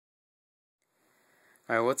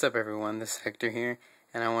Alright, what's up everyone, this is Hector here,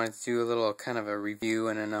 and I wanted to do a little kind of a review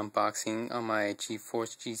and an unboxing on my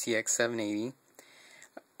GeForce GTX 780.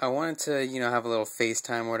 I wanted to, have a little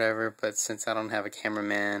FaceTime or whatever, but since I don't have a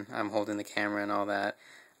cameraman, I'm holding the camera and all that,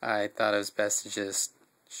 I thought it was best to just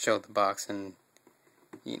show the box and,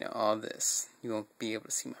 all this. You won't be able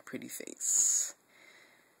to see my pretty face.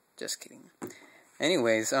 Just kidding.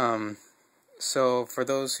 Anyways, so for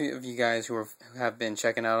those of you guys who have been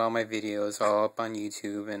checking out all my videos all up on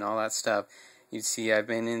YouTube and all that stuff, you'd see I've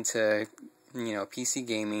been into, PC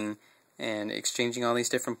gaming and exchanging all these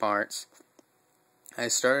different parts. I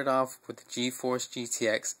started off with the GeForce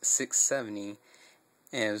GTX 670,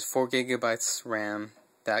 and it was 4 gigabytes RAM,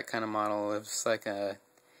 that kind of model. It was like a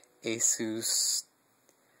Asus,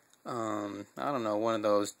 I don't know, one of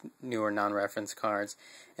those newer non-reference cards,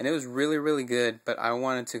 and it was really, really good, but I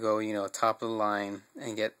wanted to go, top of the line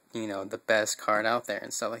and get, the best card out there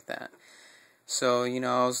and stuff like that. So,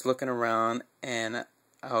 I was looking around, and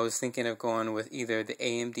I was thinking of going with either the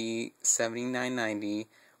AMD 7990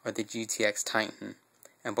 or the GTX Titan,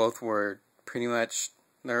 and both were pretty much,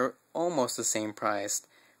 they're almost the same price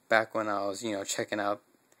back when I was, checking out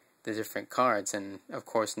the different cards, and of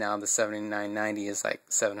course now the 7990 is like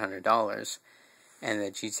 $700, and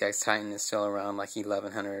the GTX Titan is still around like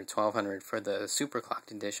 $1,100 or $1,200 for the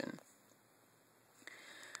Overclocked Edition.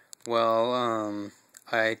 Well,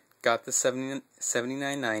 I got the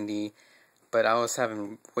 7990, but I was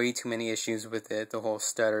having way too many issues with it, the whole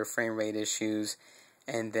stutter, frame rate issues,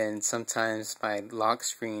 and then sometimes my lock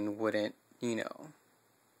screen wouldn't,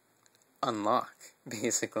 unlock,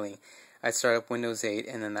 basically. I'd start up Windows 8,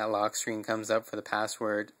 and then that lock screen comes up for the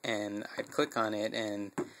password, and I'd click on it,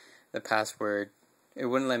 and the password, it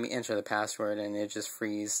wouldn't let me enter the password, and it just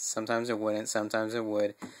freeze. Sometimes it wouldn't, sometimes it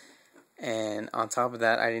would. And on top of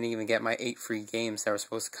that, I didn't even get my 8 free games that were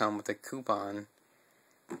supposed to come with a coupon.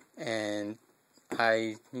 And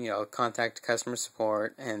I, contacted customer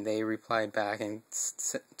support, and they replied back and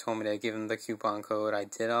told me to give them the coupon code. I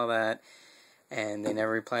did all that, and they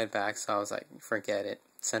never replied back, so I was like, forget it.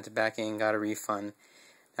 Sent it back in, got a refund.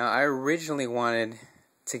 Now, I originally wanted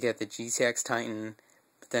to get the GTX Titan,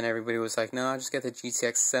 but then everybody was like, no, I'll just get the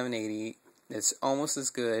GTX 780. It's almost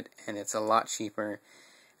as good, and it's a lot cheaper.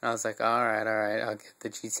 And I was like, alright, I'll get the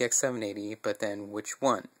GTX 780, but then which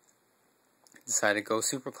one? I decided to go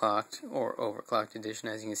Superclocked, or Overclocked Edition,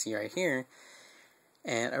 as you can see right here.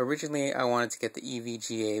 And originally, I wanted to get the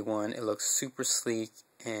EVGA one. It looks super sleek,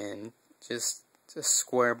 and just a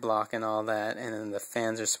square block and all that, and then the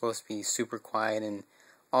fans are supposed to be super quiet and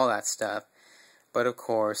all that stuff. But of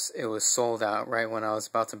course, it was sold out right when I was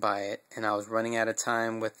about to buy it, and I was running out of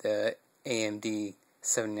time with the AMD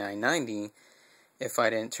 7990. If I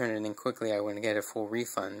didn't turn it in quickly, I wouldn't get a full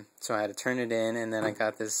refund. So I had to turn it in, and then I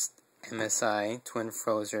got this MSI Twin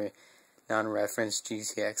Frozer non-reference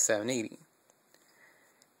GTX 780.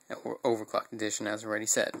 Or Overclocked Edition, as already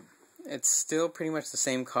said. It's still pretty much the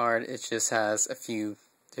same card, it just has a few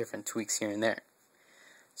different tweaks here and there.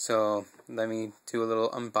 So, let me do a little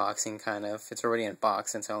unboxing, kind of. It's already unboxed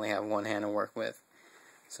since I only have one hand to work with.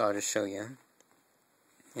 So, I'll just show you.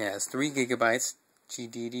 It has 3 gigabytes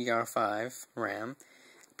GDDR5 RAM,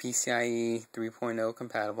 PCIe 3.0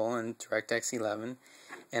 compatible, and DirectX 11.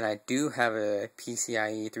 And I do have a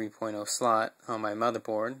PCIe 3.0 slot on my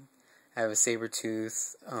motherboard. I have a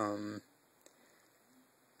Sabertooth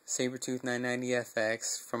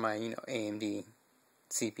 990FX for my, AMD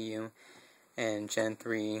CPU, and Gen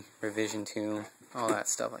 3, Revision 2, all that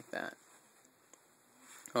stuff like that.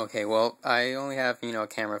 Okay, well, I only have, a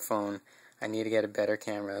camera phone. I need to get a better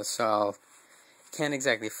camera, so can't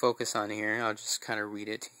exactly focus on here. I'll just kind of read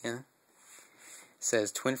it to you. It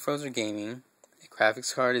says, Twin Frozer Gaming, a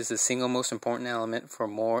graphics card is the single most important element for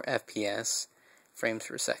more FPS, frames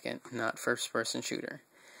per second, not first-person shooter.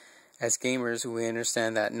 As gamers, we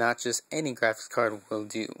understand that not just any graphics card will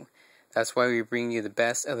do. That's why we bring you the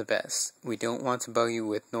best of the best. We don't want to bug you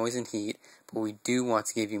with noise and heat, but we do want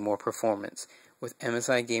to give you more performance. With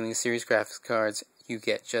MSI Gaming Series graphics cards, you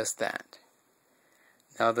get just that.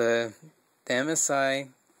 Now the MSI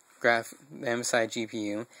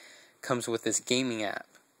GPU comes with this gaming app.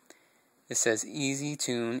 It says Easy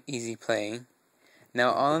Tune, Easy Play.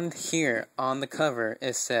 Now on here, on the cover,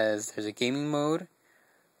 it says there's a gaming mode,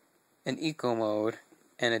 an eco mode,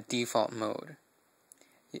 and a default mode.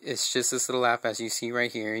 It's just this little app, as you see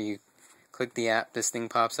right here. You click the app, this thing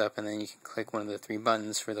pops up, and then you can click one of the 3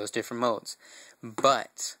 buttons for those different modes.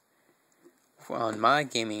 But on my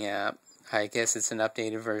gaming app, I guess it's an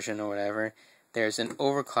updated version or whatever, there's an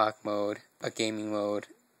overclock mode, a gaming mode,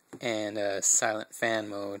 and a silent fan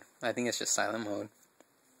mode. I think it's just silent mode.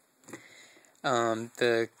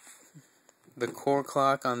 The core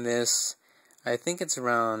clock on this, I think it's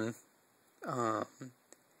around,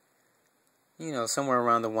 somewhere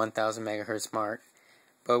around the 1000 megahertz mark.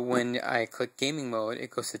 But when I click gaming mode,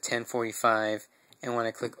 it goes to 1045, and when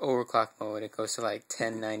I click overclock mode, it goes to like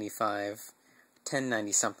 1095,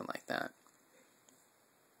 1090, something like that.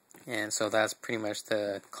 And so that's pretty much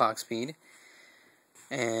the clock speed.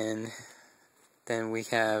 And then we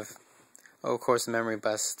have, of course, the memory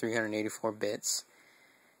bus, 384 bits,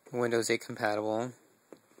 Windows 8 compatible,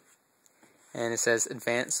 and it says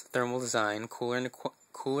advanced thermal design, cooler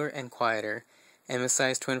and quieter.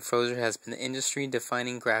 MSI's Twin Frozer has been the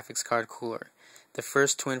industry-defining graphics card cooler. The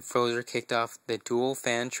first Twin Frozer kicked off the dual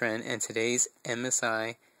fan trend, and today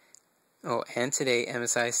MSI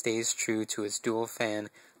stays true to its dual fan,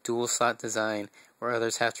 dual slot design, where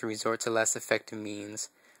others have to resort to less effective means.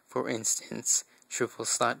 For instance, triple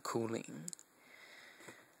slot cooling.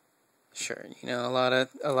 Sure, a lot of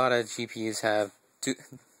GPUs have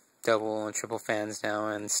double and triple fans now,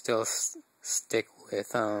 and still stick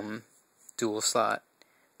with dual slot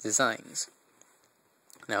designs.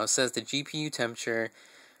 Now it says the GPU temperature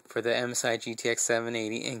for the MSI GTX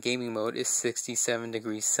 780 in gaming mode is 67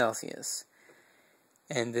 degrees Celsius,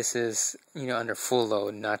 and this is under full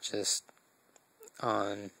load, not just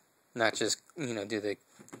do the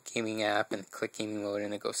gaming app and click gaming mode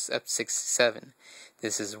and it goes up 67.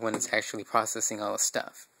 This is when it's actually processing all the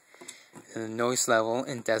stuff. And the noise level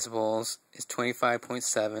in decibels is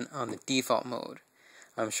 25.7 on the default mode.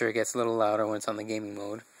 I'm sure it gets a little louder when it's on the gaming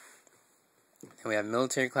mode. And we have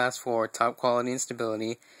military class 4, top quality and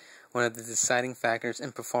stability. One of the deciding factors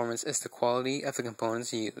in performance is the quality of the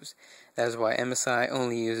components used. That is why MSI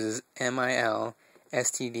only uses MIL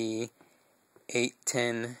STD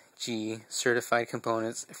 810G certified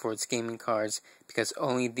components for its gaming cards, because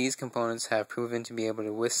only these components have proven to be able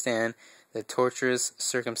to withstand the torturous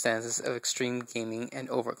circumstances of extreme gaming and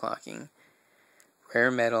overclocking.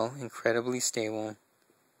 Rare metal, incredibly stable.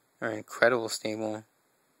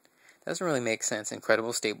 Doesn't really make sense.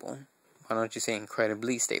 Incredible stable. Why don't you say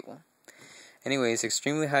incredibly stable? Anyways,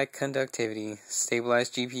 extremely high conductivity,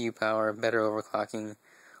 stabilized GPU power, better overclocking,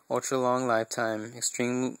 ultra long lifetime,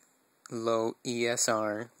 extreme low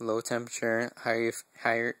ESR, low temperature,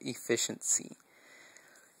 higher efficiency.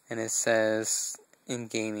 And it says in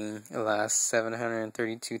gaming it lasts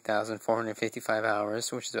 732,455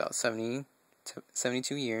 hours, which is about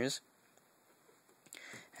 72 years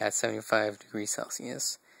at 75 degrees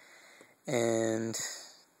Celsius. And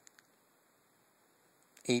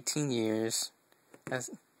 18 years. Wait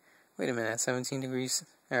a minute, at 17 degrees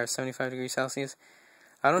or 75 degrees Celsius.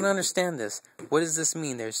 I don't understand this. What does this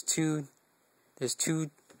mean? There's two,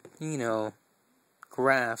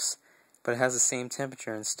 graphs, but it has the same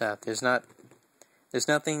temperature and stuff. There's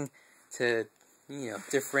nothing to,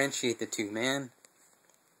 differentiate the two, man.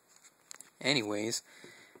 Anyways,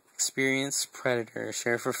 Experience Predator,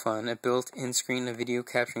 share for fun, a built-in screen and video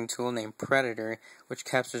capturing tool named Predator, which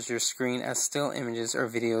captures your screen as still images or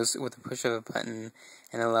videos with the push of a button,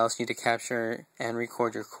 and allows you to capture and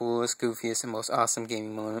record your coolest, goofiest, and most awesome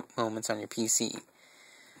gaming moments on your PC.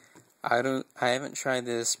 I haven't tried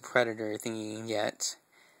this Predator thingy yet,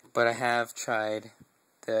 but I have tried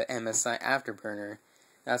the MSI Afterburner.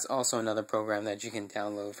 That's also another program that you can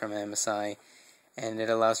download from MSI, and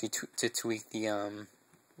it allows you to tweak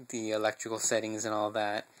the electrical settings and all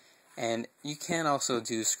that. And you can also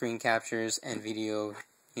do screen captures and video,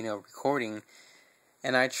 recording.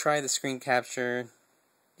 And I tried the screen capture.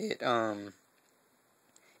 It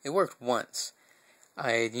worked once.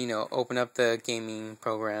 I, open up the gaming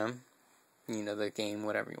program, the game,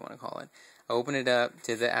 whatever you want to call it. I opened it up,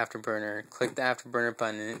 did the Afterburner, clicked the Afterburner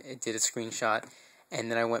button, it did a screenshot, and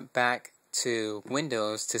then I went back to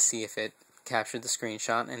Windows to see if it captured the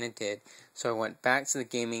screenshot, and it did. So I went back to the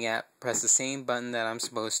gaming app, pressed the same button that I'm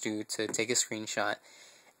supposed to take a screenshot,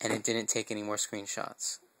 and it didn't take any more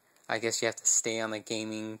screenshots. I guess you have to stay on the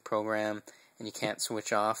gaming program, and you can't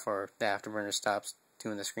switch off, or the Afterburner stops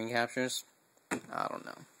doing the screen captures. I don't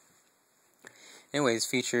know. Anyways,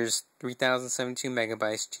 features 3072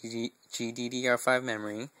 megabytes GDDR5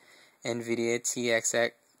 memory, Nvidia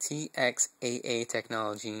TXAA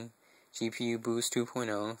technology, GPU Boost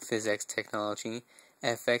 2.0, PhysX technology,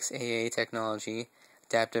 FXAA technology,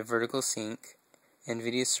 adaptive vertical sync,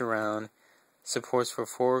 Nvidia Surround, supports for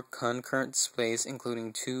 4 concurrent displays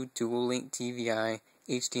including 2 dual-link DVI,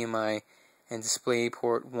 HDMI, and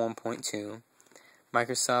DisplayPort 1.2,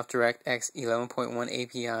 Microsoft DirectX 11.1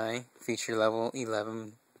 API, feature level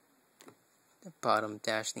 11, bottom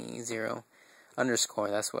dash the 0, underscore,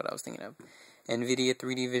 that's what I was thinking of, Nvidia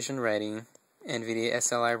 3D Vision Ready, Nvidia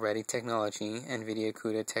SLI Ready technology, Nvidia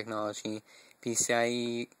CUDA technology,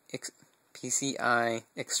 PCI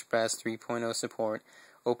Express 3.0 support,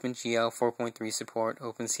 OpenGL 4.3 support,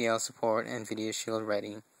 OpenCL support, Nvidia Shield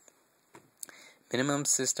Ready. Minimum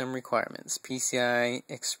system requirements: PCI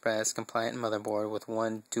Express compliant motherboard with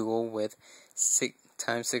one dual width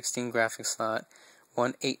 6x16 graphics slot,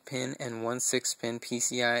 one 8-pin and one 6-pin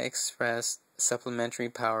PCI Express supplementary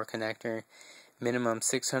power connector, minimum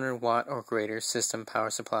 600 watt or greater system power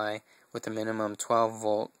supply with a minimum 12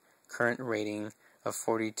 volt current rating of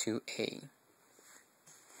 42A.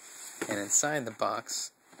 And inside the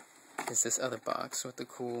box is this other box with the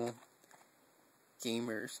cool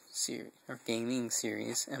gamer series or gaming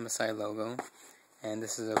series MSI logo, and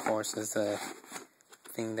this is of course the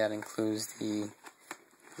thing that includes the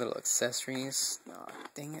little accessories. Oh,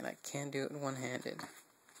 dang it, I can't do it one-handed.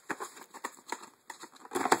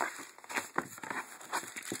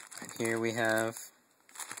 Here we have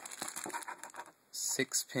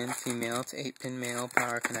 6-pin female to 8-pin male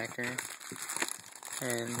power connector,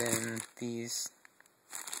 and then these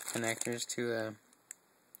connectors to a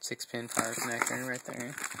 6-pin power connector right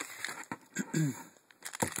there,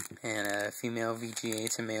 and a female VGA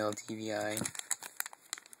to male DVI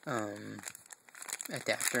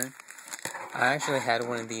adapter. I actually had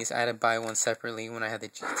one of these. I had to buy one separately when I had the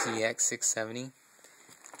GTX 670,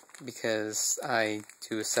 because I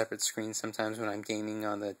do a separate screen sometimes when I'm gaming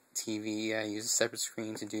on the TV. I use a separate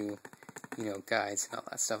screen to do, guides and all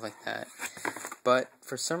that stuff like that. But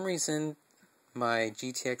for some reason, my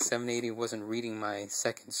GTX 780 wasn't reading my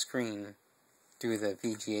second screen through the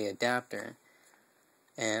VGA adapter,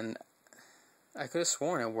 and I could have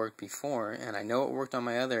sworn it worked before, and I know it worked on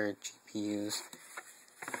my other GPUs,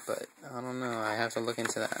 but I don't know. I have to look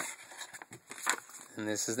into that. And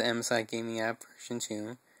this is the MSI Gaming app version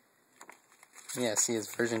 2. Yeah, see, it's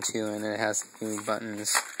version 2, and it has new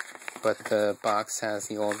buttons, but the box has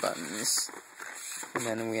the old buttons. And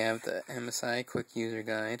then we have the MSI Quick User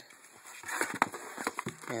Guide,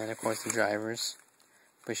 and of course the drivers,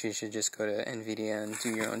 but you should just go to Nvidia and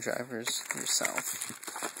do your own drivers yourself.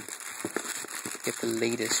 Get the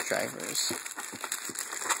latest drivers.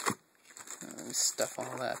 Let me stuff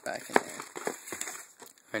all that back in there.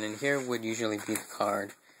 And in here would usually be the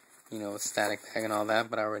card, with static bag and all that,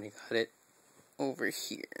 but I already got it over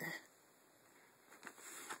here.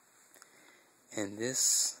 And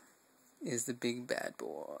this is the big bad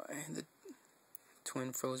boy, the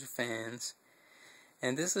twin frozen fans.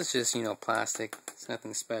 And this is just, plastic. It's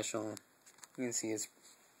nothing special. You can see it's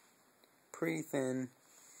pretty thin,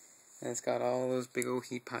 and it's got all those big old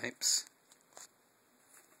heat pipes.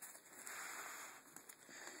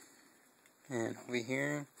 And over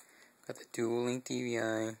here, got the dual link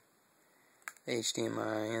DVI, the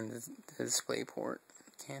HDMI, and the display port.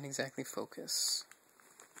 Can't exactly focus.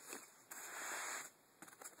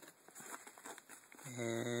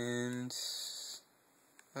 And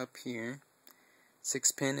up here,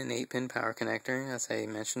 6-pin and 8-pin power connector, as I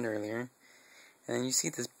mentioned earlier. And then you see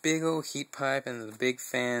this big old heat pipe and the big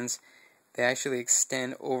fans. They actually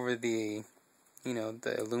extend over the,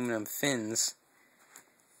 the aluminum fins.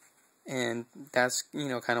 And that's,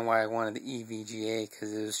 kind of why I wanted the EVGA,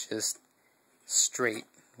 because it was just straight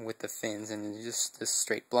with the fins and just a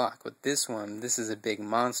straight block. With this one, this is a big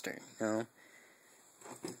monster,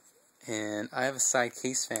 And I have a side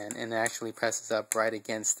case fan, and it actually presses up right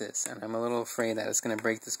against this. And I'm a little afraid that it's going to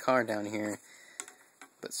break this card down here.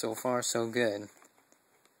 But so far, so good.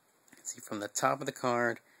 See, from the top of the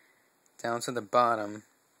card down to the bottom,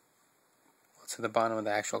 to the bottom of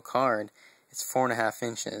the actual card, it's 4.5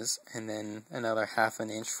 inches, and then another 1/2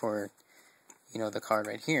 inch for, the card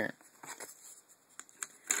right here.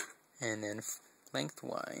 And then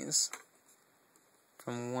lengthwise,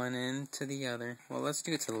 from one end to the other, well, let's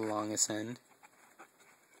do it to the longest end,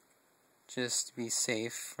 just to be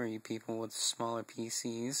safe for you people with smaller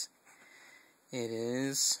PCs. It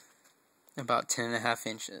is about 10.5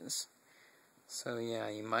 inches. So yeah,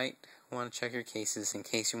 you might want to check your cases in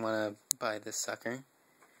case you want to buy this sucker.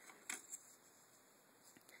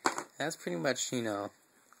 That's pretty much,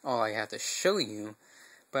 all I have to show you,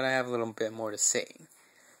 but I have a little bit more to say.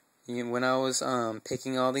 When I was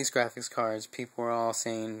picking all these graphics cards, people were all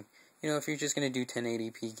saying, if you're just going to do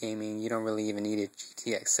 1080p gaming, you don't really even need a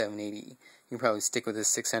GTX 780. You can probably stick with the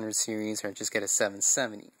 600 series or just get a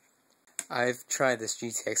 770. I've tried this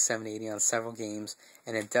GTX 780 on several games,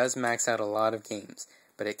 and it does max out a lot of games,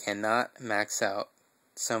 but it cannot max out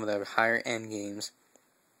some of the higher end games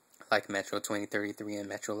like Metro 2033 and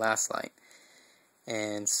Metro Last Light.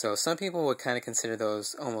 And so some people would kind of consider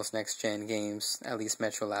those almost next gen games, at least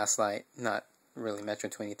Metro Last Light, not really Metro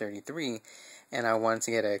 2033, and I wanted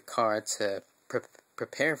to get a card to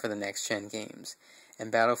prepare for the next gen games.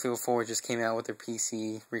 And Battlefield 4 just came out with their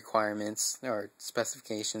PC requirements or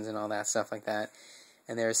specifications and all that stuff like that,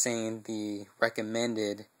 and they're saying the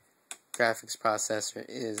recommended graphics processor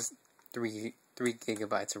is 3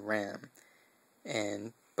 gigabytes of RAM,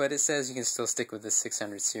 but it says you can still stick with the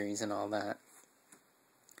 600 series and all that.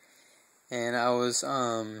 And I was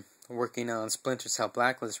working on Splinter Cell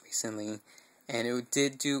Blacklist recently, and it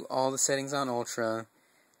did do all the settings on Ultra,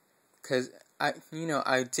 because I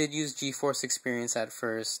did use GeForce Experience at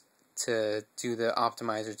first to do the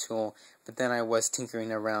optimizer tool, but then I was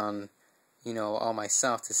tinkering around, all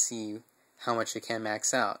myself to see how much it can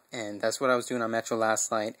max out, and that's what I was doing on Metro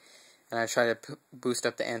Last Light. And I tried to boost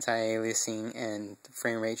up the anti-aliasing, and the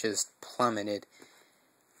frame rate just plummeted.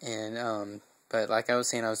 And but like I was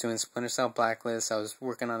saying, I was doing Splinter Cell Blacklist. I was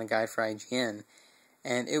working on a guide for IGN,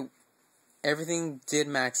 and everything did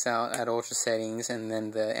max out at ultra settings. And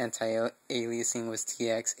then the anti-aliasing was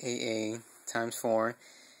TXAA ×4,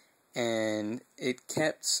 and it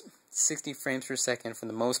kept 60 frames per second for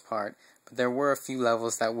the most part. But there were a few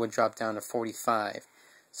levels that would drop down to 45.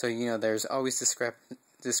 So there's always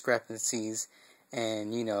discrepancies,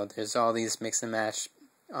 and there's all these mix and match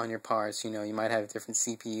on your parts. You might have a different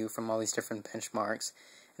CPU from all these different benchmarks,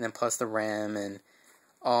 and then plus the RAM and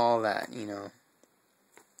all that.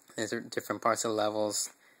 There's different parts of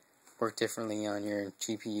levels work differently on your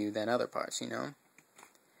GPU than other parts.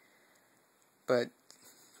 But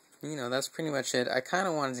that's pretty much it. I kind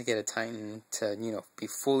of wanted to get a Titan to be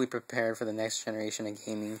fully prepared for the next generation of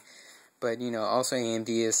gaming. But, also AMD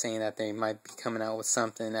is saying that they might be coming out with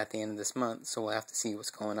something at the end of this month, so we'll have to see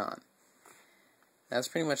what's going on. That's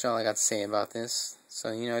pretty much all I got to say about this. So,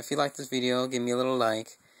 if you like this video, give me a little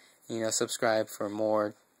like, subscribe for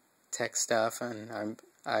more tech stuff, and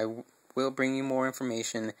I will bring you more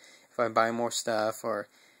information if I buy more stuff, or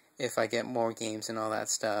if I get more games and all that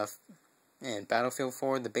stuff. And Battlefield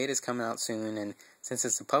 4, the beta is coming out soon, and since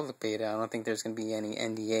it's a public beta, I don't think there's going to be any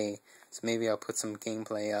NDA, so maybe I'll put some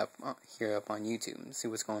gameplay up on YouTube and see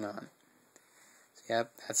what's going on. So yeah,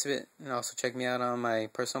 that's it. And also check me out on my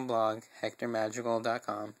personal blog,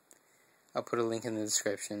 hectormagical.com. I'll put a link in the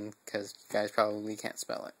description, because you guys probably can't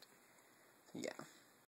spell it. So yeah.